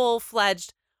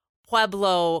full-fledged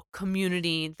Pueblo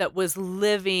community that was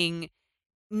living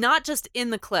not just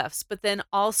in the cliffs, but then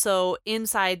also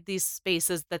inside these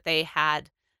spaces that they had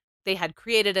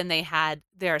created, and they had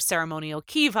their ceremonial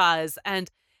kivas,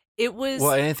 and it was...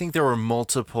 Well, and I think there were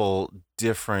multiple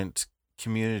different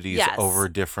communities over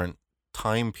different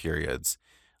time periods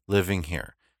living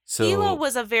here. So Gila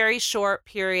was a very short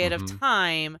period of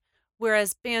time,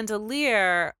 whereas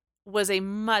Bandelier was a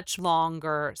much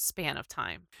longer span of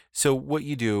time. So what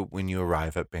you do when you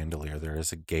arrive at Bandelier, there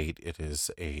is a gate. It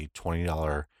is a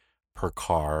 $20 per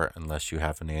car unless you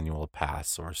have an annual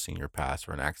pass or a senior pass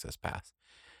or an access pass.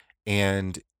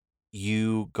 And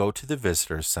you go to the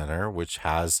visitor center, which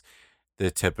has the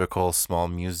typical small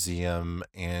museum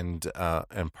and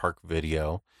park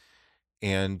video,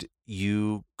 and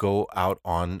you go out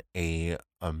on a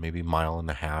maybe 1.5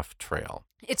 mile trail.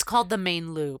 It's called the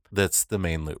main loop. That's the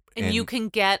main loop. And you can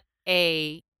get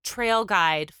a trail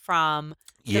guide from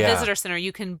the Yeah. visitor center.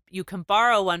 You can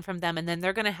borrow one from them, and then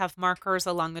they're going to have markers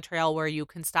along the trail where you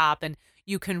can stop and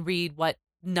you can read what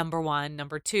number 1,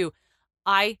 number 2.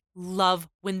 I love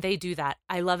when they do that.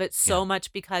 I love it Yeah. so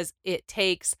much because it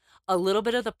takes a little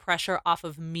bit of the pressure off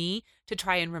of me to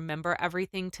try and remember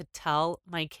everything to tell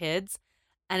my kids.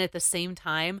 And at the same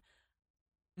time,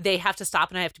 they have to stop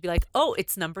and I have to be like, "Oh,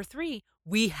 it's number 3.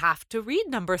 We have to read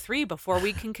number 3 before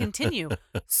we can continue."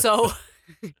 So,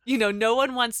 no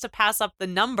one wants to pass up the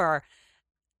number.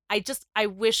 I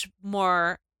wish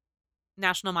more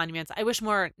national monuments, I wish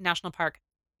more national park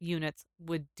units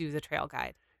would do the trail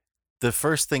guide. The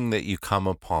first thing that you come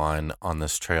upon on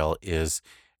this trail is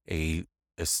a,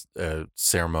 a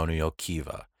ceremonial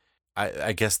kiva.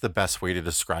 I guess the best way to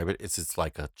describe it is it's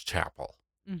like a chapel.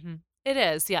 Mm-hmm. It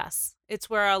is, yes. It's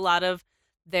where a lot of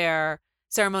their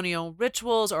ceremonial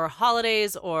rituals or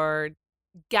holidays or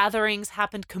gatherings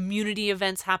happened, community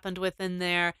events happened within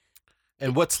there.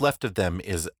 And what's left of them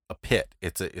is a pit.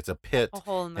 It's a pit, A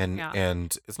hole in the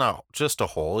and it's not just a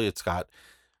hole. It's got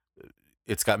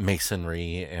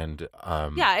masonry and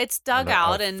it's dug and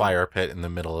out a and fire pit in the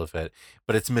middle of it,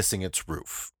 but it's missing its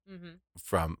roof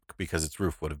mm-hmm. because its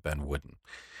roof would have been wooden.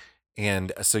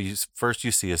 And so you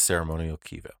see a ceremonial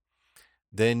kiva,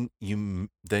 then you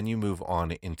move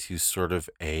on into sort of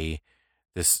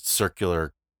this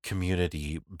circular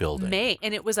community building.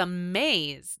 And it was a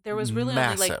maze. There was really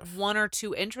Massive. only like 1 or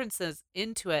 2 entrances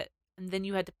into it, and then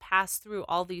you had to pass through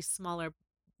all these smaller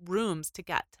rooms to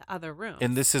get to other rooms.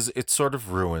 And it's sort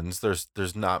of ruins.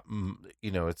 There's not,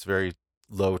 it's very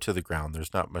low to the ground.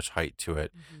 There's not much height to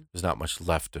it. Mm-hmm. There's not much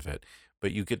left of it,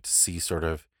 but you get to see sort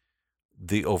of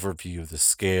the overview, the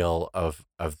scale of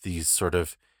these sort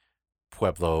of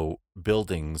Pueblo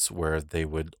buildings where they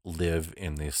would live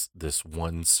in this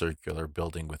one circular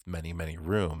building with many, many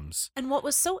rooms. And what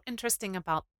was so interesting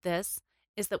about this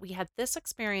is that we had this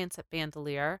experience at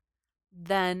Bandelier,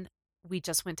 then we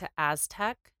just went to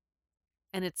Aztec,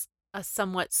 and it's a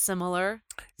somewhat similar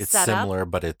It's setup. similar,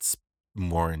 but it's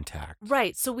more intact.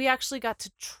 Right. So we actually got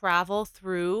to travel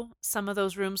through some of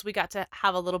those rooms. We got to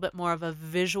have a little bit more of a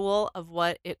visual of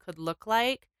what it could look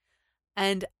like.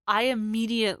 And I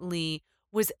immediately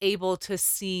was able to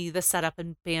see the setup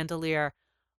in Bandelier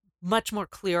much more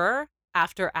clearer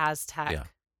after Aztec. Yeah.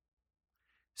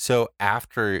 So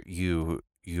after you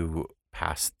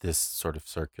pass this sort of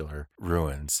circular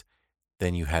ruins,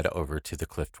 then you head over to the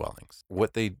cliff dwellings.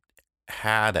 What they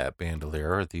had at Bandelier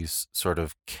are these sort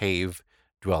of cave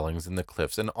dwellings in the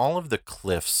cliffs, and all of the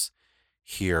cliffs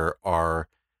here are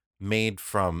made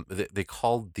from, they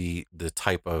called the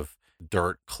type of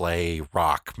dirt, clay,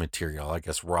 rock material, I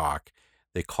guess rock,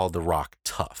 they called the rock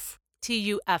tuff.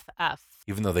 TUFF.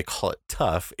 Even though they call it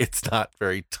tough, it's not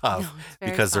very tough. No, it's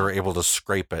very because they were soft. able to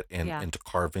scrape it and to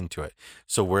carve into it.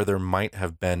 So where there might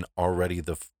have been already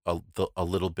a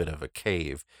little bit of a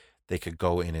cave, they could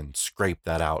go in and scrape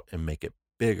that out and make it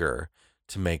bigger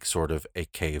to make sort of a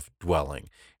cave dwelling.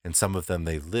 And some of them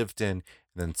they lived in,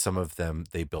 and then some of them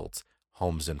they built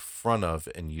homes in front of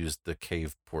and used the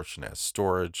cave portion as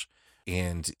storage.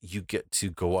 And you get to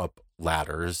go up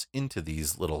ladders into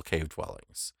these little cave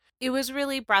dwellings. It was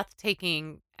really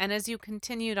breathtaking. And as you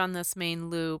continued on this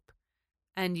main loop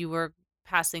and you were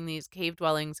passing these cave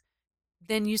dwellings,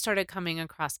 then you started coming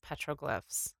across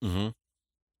petroglyphs. Mm-hmm.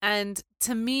 And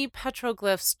to me,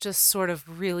 petroglyphs just sort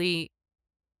of really,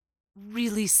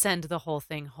 really send the whole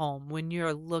thing home when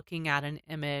you're looking at an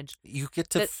image. You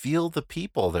get to feel the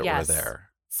people that yes, were there.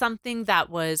 Something that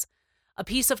was a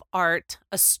piece of art,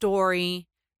 a story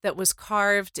that was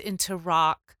carved into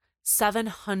rock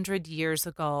 700 years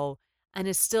ago and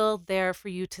is still there for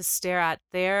you to stare at.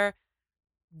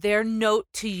 Their note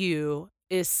to you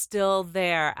is still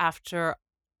there after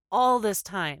all this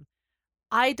time.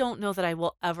 I don't know that I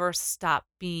will ever stop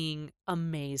being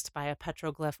amazed by a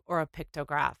petroglyph or a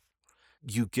pictograph.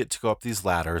 You get to go up these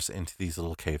ladders into these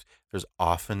little caves. There's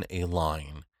often a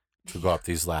line to go up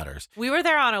these ladders. We were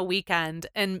there on a weekend,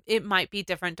 and it might be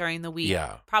different during the week.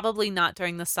 Yeah. Probably not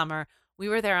during the summer. We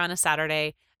were there on a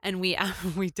Saturday, and we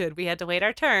had to wait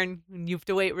our turn. You have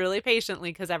to wait really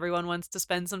patiently because everyone wants to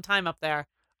spend some time up there.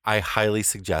 I highly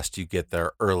suggest you get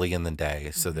there early in the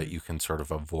day so that you can sort of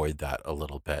avoid that a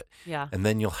little bit. Yeah. And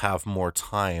then you'll have more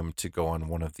time to go on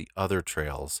one of the other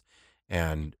trails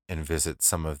and visit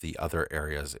some of the other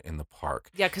areas in the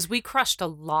park. Yeah, because we crushed a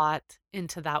lot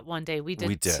into that one day. We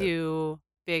did 2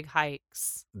 big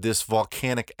hikes. This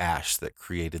volcanic ash that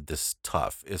created this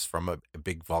tuff is from a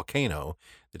big volcano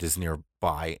that is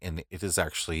nearby, and it is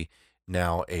actually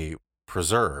now a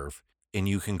preserve. And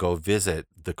you can go visit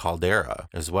the caldera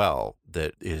as well.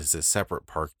 That is a separate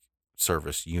park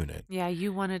service unit. Yeah,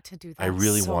 you wanted to do I that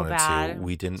really so wanted to. bad.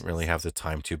 We didn't really have the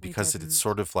time to We because it's didn't.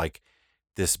 sort of like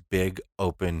this big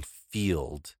open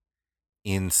field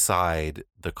inside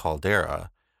the caldera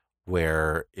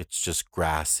where it's just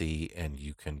grassy and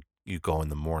you go in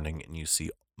the morning and you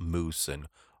see moose and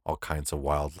all kinds of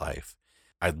wildlife.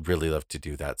 I'd really love to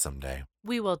do that someday.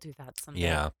 We will do that someday.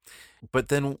 Yeah. But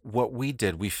then what we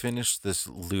did, we finished this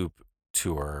loop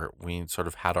tour. We sort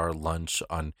of had our lunch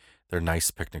on their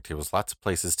nice picnic tables, lots of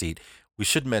places to eat. We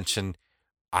should mention,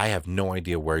 I have no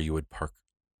idea where you would park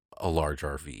a large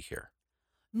RV here.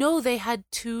 No, they had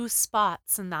 2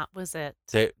 spots and that was it.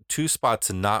 2 spots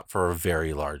and not for a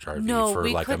very large RV, No, for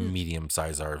we like a couldn't.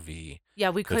 medium-sized RV.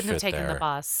 Yeah, we could couldn't have fit taken the there.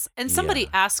 bus. And somebody Yeah.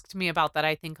 asked me about that,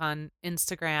 I think, on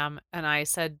Instagram, and I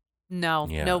said, no,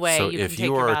 Yeah. no way. So You can if take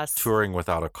you your are bus. touring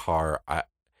without a car,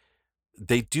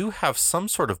 they do have some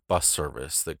sort of bus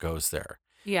service that goes there.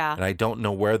 Yeah. And I don't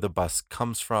know where the bus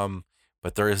comes from,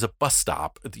 but there is a bus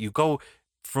stop. You go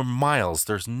for miles,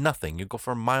 there's nothing. You go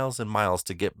for miles and miles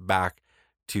to get back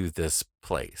to this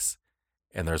place.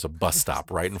 And there's a bus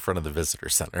stop right in front of the visitor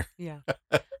center. Yeah.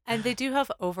 And they do have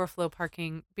overflow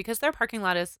parking because their parking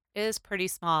lot is pretty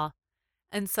small.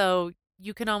 And so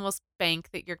you can almost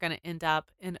bank that you're going to end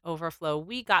up in overflow.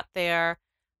 We got there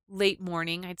late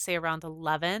morning, I'd say around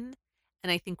 11,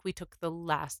 and I think we took the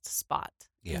last spot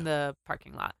in the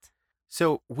parking lot.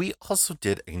 So we also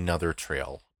did another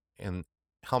trail, and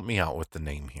help me out with the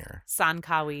name here.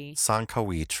 Sankawi.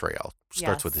 Sankawi Trail.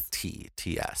 Starts with a Yes. T,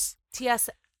 TS.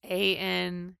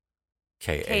 TSAN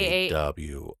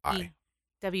KAWI.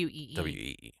 WEE.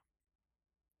 WEE.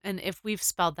 And if we've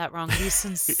spelled that wrong, we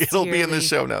sincerely It'll be in the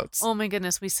show notes. Oh my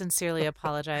goodness, we sincerely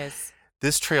apologize.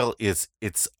 This trail it's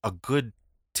a good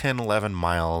 10, 11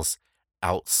 miles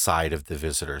outside of the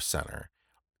visitor center.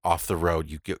 Off the road,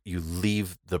 you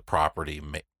leave the property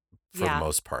for the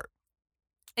most part.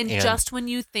 And just when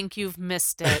you think you've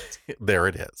missed it, there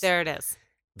it is. There it is.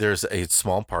 There's a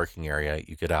small parking area.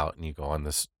 You get out and you go on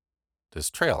this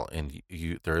trail, and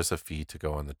there is a fee to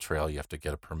go on the trail. You have to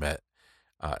get a permit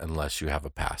unless you have a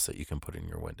pass that you can put in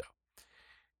your window.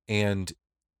 And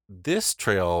this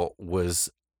trail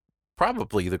was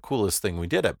probably the coolest thing we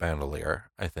did at Bandelier,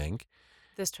 I think.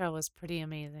 This trail was pretty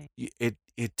amazing.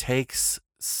 It takes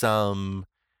some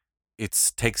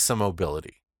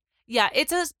mobility. Yeah,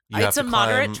 it's a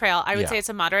moderate trail. I would say it's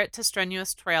a moderate to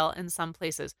strenuous trail in some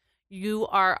places. You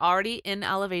are already in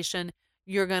elevation.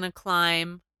 You're going to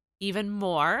climb even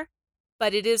more,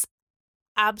 but it is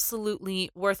absolutely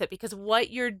worth it because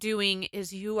what you're doing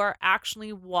is you are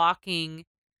actually walking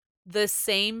the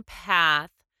same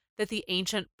path that the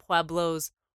ancient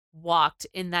pueblos walked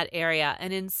in that area.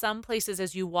 And in some places,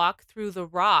 as you walk through the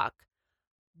rock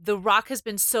has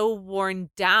been so worn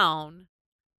down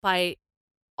by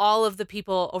all of the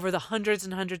people over the hundreds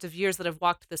and hundreds of years that have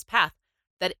walked this path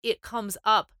that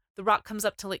the rock comes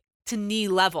up to knee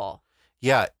level.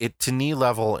 Yeah, to knee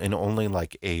level in only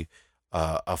like a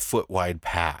foot wide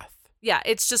path. Yeah,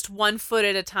 it's just 1 foot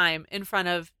at a time in front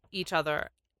of each other.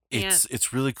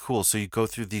 It's really cool. So you go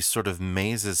through these sort of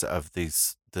mazes of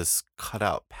this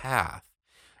cutout path,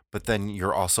 but then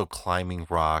you're also climbing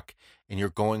rock and you're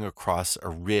going across a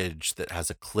ridge that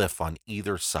has a cliff on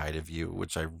either side of you,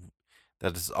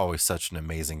 that is always such an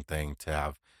amazing thing to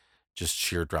have, just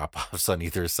sheer drop-offs on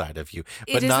either side of you,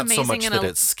 but not so much that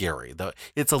it's scary. Though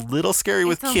it's a little scary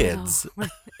with kids.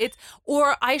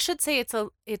 Or I should say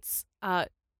it's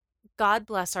God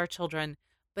bless our children,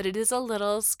 but it is a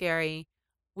little scary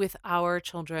with our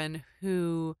children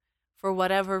who, for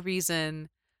whatever reason,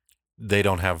 they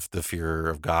don't have the fear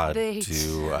of God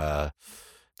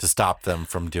to stop them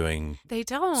from doing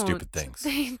stupid things.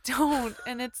 They don't.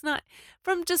 And it's not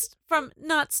from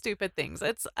not stupid things.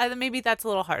 It's maybe that's a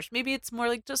little harsh. Maybe it's more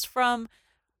like just from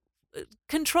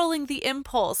controlling the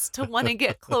impulse to want to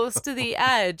get close to the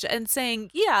edge and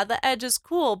saying, yeah, the edge is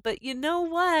cool, but you know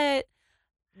what?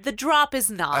 The drop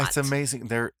is not. It's amazing.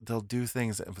 They'll do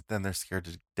things, but then they're scared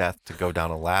to death to go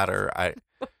down a ladder.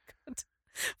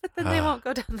 But then they won't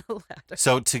go down the ladder.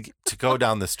 So to go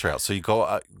down this trail, so you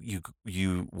go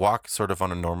you walk sort of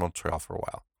on a normal trail for a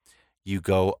while. You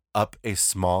go up a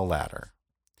small ladder,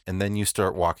 and then you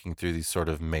start walking through these sort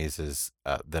of mazes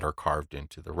that are carved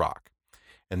into the rock,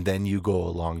 and then you go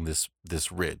along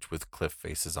this ridge with cliff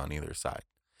faces on either side.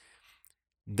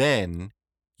 Then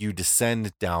you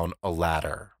descend down a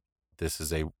ladder. This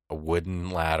is a wooden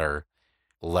ladder,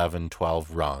 11,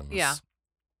 12 rungs. Yeah.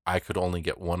 I could only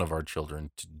get one of our children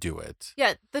to do it.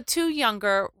 Yeah, the 2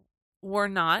 younger were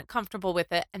not comfortable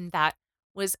with it, and that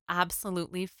was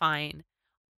absolutely fine.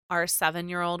 Our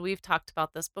 7-year-old, we've talked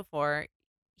about this before,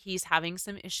 he's having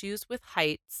some issues with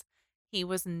heights, He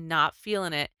was not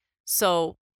feeling it.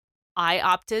 So I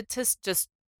opted to just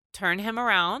turn him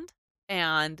around,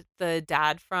 and the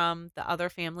dad from the other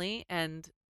family and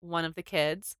one of the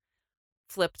kids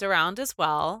flipped around as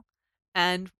well,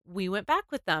 and we went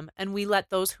back with them, and we let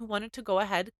those who wanted to go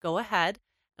ahead,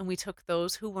 and we took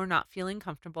those who were not feeling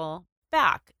comfortable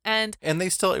back. And they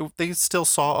still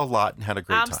saw a lot and had a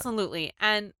great time. absolutely.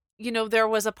 And there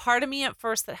was a part of me at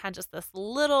first that had just this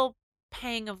little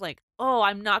pang of like, oh,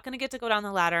 I'm not going to get to go down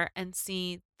the ladder and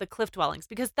see the cliff dwellings,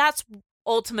 because that's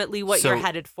ultimately what you're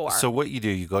headed for. So what you do,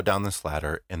 you go down this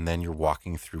ladder, and then you're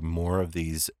walking through more of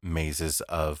these mazes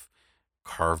of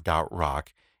carved out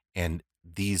rock, and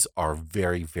these are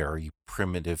very, very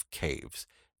primitive caves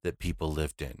that people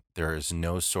lived in. There is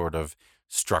no sort of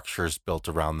structures built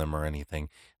around them or anything.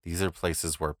 These are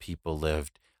places where people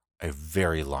lived a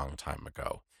very long time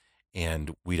ago,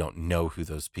 and we don't know who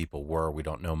those people were. We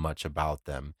don't know much about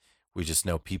them. We just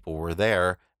know people were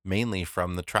there mainly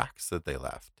from the tracks that they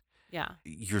left. Yeah.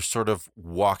 You're sort of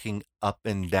walking up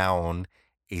and down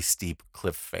a steep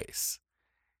cliff face.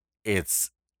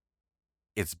 It's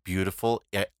beautiful.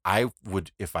 I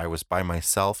would, if I was by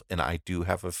myself, and I do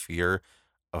have a fear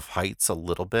of heights a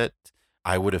little bit,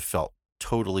 I would have felt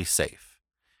totally safe.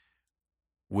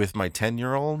 With my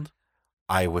 10-year-old,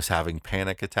 I was having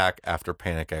panic attack after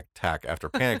panic attack after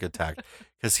panic attack,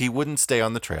 because he wouldn't stay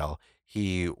on the trail.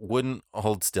 He wouldn't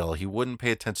hold still. He wouldn't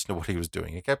pay attention to what he was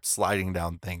doing. He kept sliding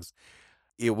down things.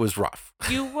 It was rough.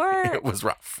 It was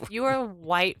rough. You were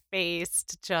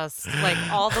white-faced, just like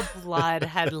all the blood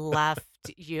had left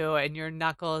you and your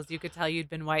knuckles. You could tell you'd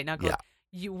been white-knuckled.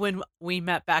 Yeah. When we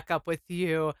met back up with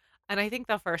you, and I think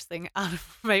the first thing out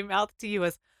of my mouth to you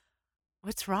was,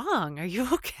 "What's wrong? Are you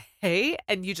okay?"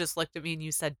 And you just looked at me and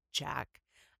you said, "Jack."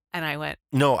 And I went,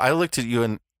 No, I looked at you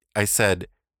and I said,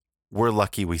 "We're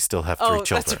lucky we still have 3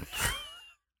 children."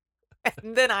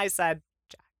 And then I said,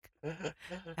 "Jack."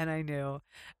 And I knew.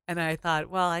 And I thought,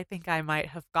 well, I think I might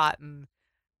have gotten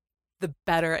the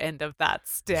better end of that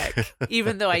stick.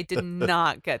 Even though I did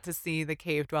not get to see the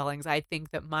cave dwellings, I think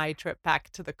that my trip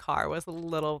back to the car was a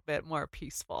little bit more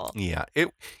peaceful. Yeah,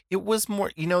 it was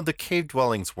more, the cave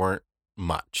dwellings weren't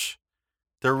much.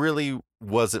 There really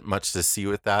wasn't much to see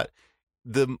with that.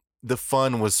 The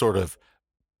fun was sort of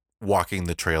walking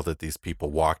the trail that these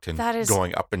people walked, and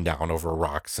going up and down over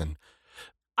rocks, and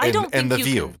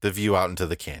the view out into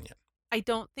the canyon. I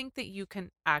don't think that you can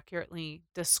accurately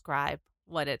describe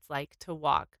what it's like to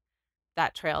walk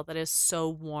that trail that is so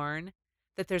worn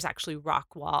that there's actually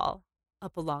rock wall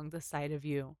up along the side of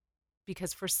you,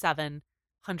 because for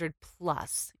 700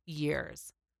 plus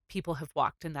years, people have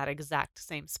walked in that exact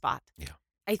same spot. Yeah.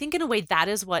 I think in a way that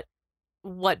is what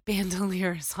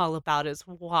Bandelier is all about, is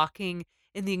walking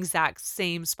in the exact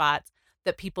same spots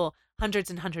that people hundreds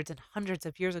and hundreds and hundreds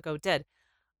of years ago did.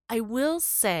 I will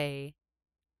say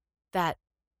that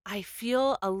I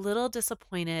feel a little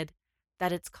disappointed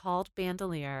that it's called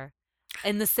Bandelier,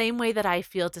 in the same way that I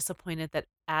feel disappointed that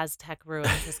Aztec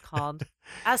Ruins is called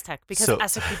Aztec, because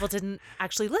Aztec people didn't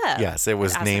actually live. Yes, it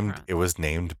was named. It was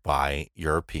named by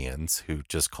Europeans who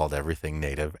just called everything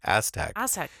native Aztec.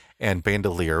 And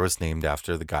Bandelier was named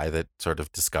after the guy that sort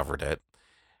of discovered it.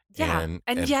 Yeah, and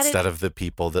yet instead of the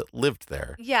people that lived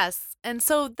there. Yes, and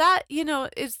so that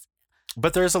is.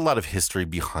 But there's a lot of history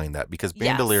behind that, because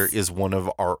Bandelier is one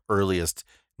of our earliest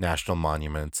national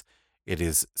monuments. It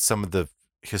is some of the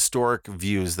historic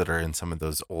views that are in some of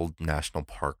those old national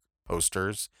park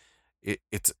posters.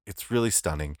 It's really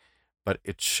stunning, but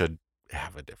it should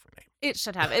have a different name. It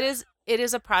should have. It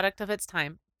is a product of its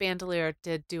time. Bandelier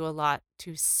did do a lot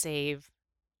to save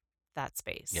that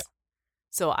space. Yeah.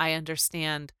 So I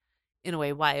understand in a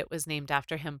way why it was named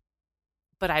after him.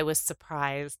 But I was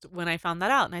surprised when I found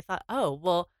that out, and I thought, oh,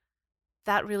 well,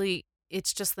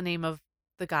 it's just the name of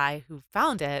the guy who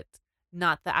found it,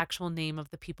 not the actual name of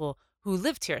the people who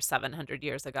lived here 700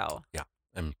 years ago. Yeah,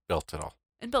 and built it all.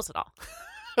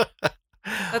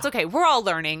 That's okay. We're all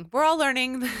learning.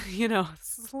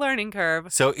 It's a learning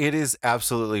curve. So it is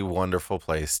absolutely wonderful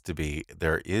place to be.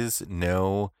 There is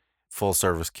no full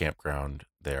service campground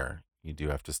there. You do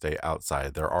have to stay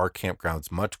outside. There are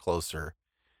campgrounds much closer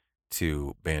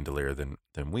to Bandelier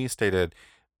than we stayed at.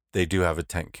 They do have a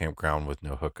tent campground with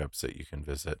no hookups that you can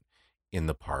visit in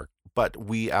the park, but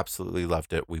we absolutely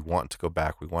loved it. We want to go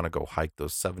back. We want to go hike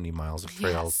those 70 miles of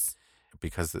trails,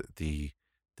 because the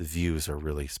views are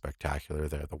really spectacular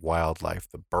there. The wildlife,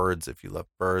 the birds, if you love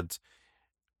birds.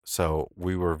 So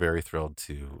we were very thrilled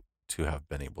to have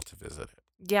been able to visit it.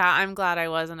 Yeah, I'm glad I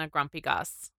wasn't a grumpy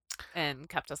Gus and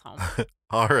kept us home.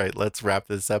 All right, let's wrap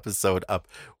this episode up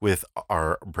with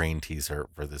our brain teaser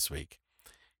for this week.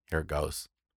 Here it goes.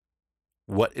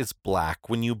 What is black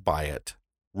when you buy it,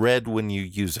 red when you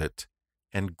use it,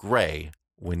 and gray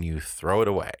when you throw it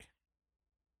away?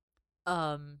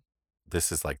 This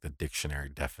is like the dictionary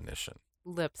definition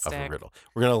Lipstick. of a riddle.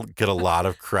 We're going to get a lot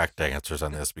of correct answers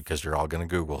on this because you're all going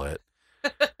to Google it.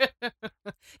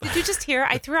 Did you just hear?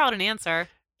 I threw out an answer.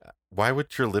 Why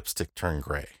would your lipstick turn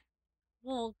gray?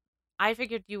 Well, I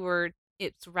figured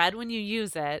it's red when you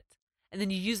use it, and then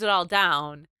you use it all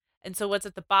down. And so what's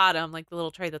at the bottom, like the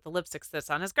little tray that the lipstick sits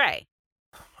on, is gray.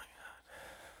 Oh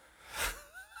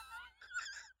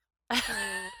my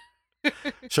God.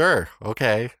 Sure.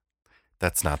 Okay.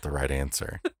 That's not the right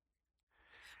answer.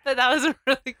 But that was a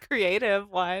really creative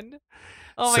one.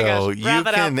 Oh my gosh. You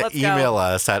can email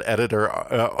us at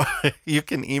you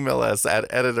can email us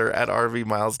at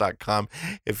editor@rvmiles.com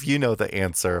if you know the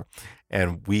answer,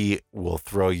 and we will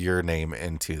throw your name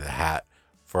into the hat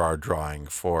for our drawing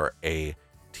for a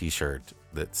t-shirt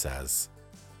that says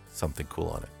something cool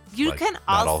on it. You can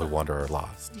also, not all who wander are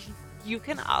lost. You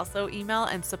can also email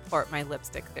and support my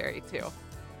lipstick theory too.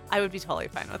 I would be totally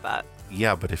fine with that.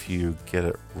 Yeah, but if you get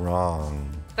it wrong,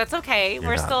 that's okay.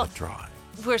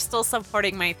 We're still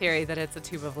supporting my theory that it's a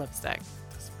tube of lipstick.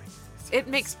 It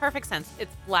makes perfect sense.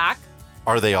 It's black.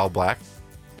 Are they all black?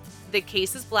 The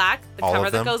case is black. The all cover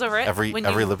of them? that goes over it. Every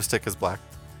lipstick is black?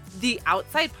 The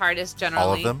outside part is generally...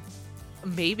 all of them?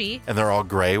 Maybe. And they're all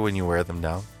gray when you wear them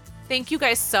down? Thank you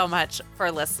guys so much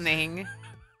for listening.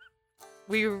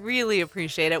 We really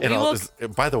appreciate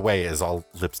it. By the way, is all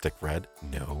lipstick red?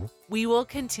 No. We will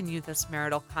continue this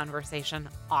marital conversation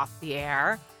off the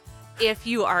air. If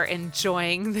you are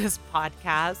enjoying this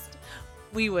podcast,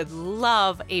 we would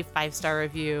love a 5-star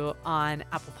review on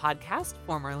Apple Podcast,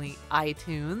 formerly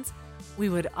iTunes. We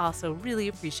would also really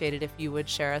appreciate it if you would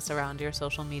share us around your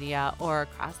social media or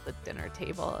across the dinner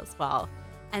table as well.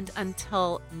 And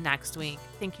until next week,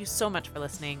 thank you so much for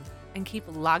listening, and keep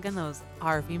logging those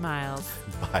RV miles.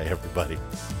 Bye, everybody.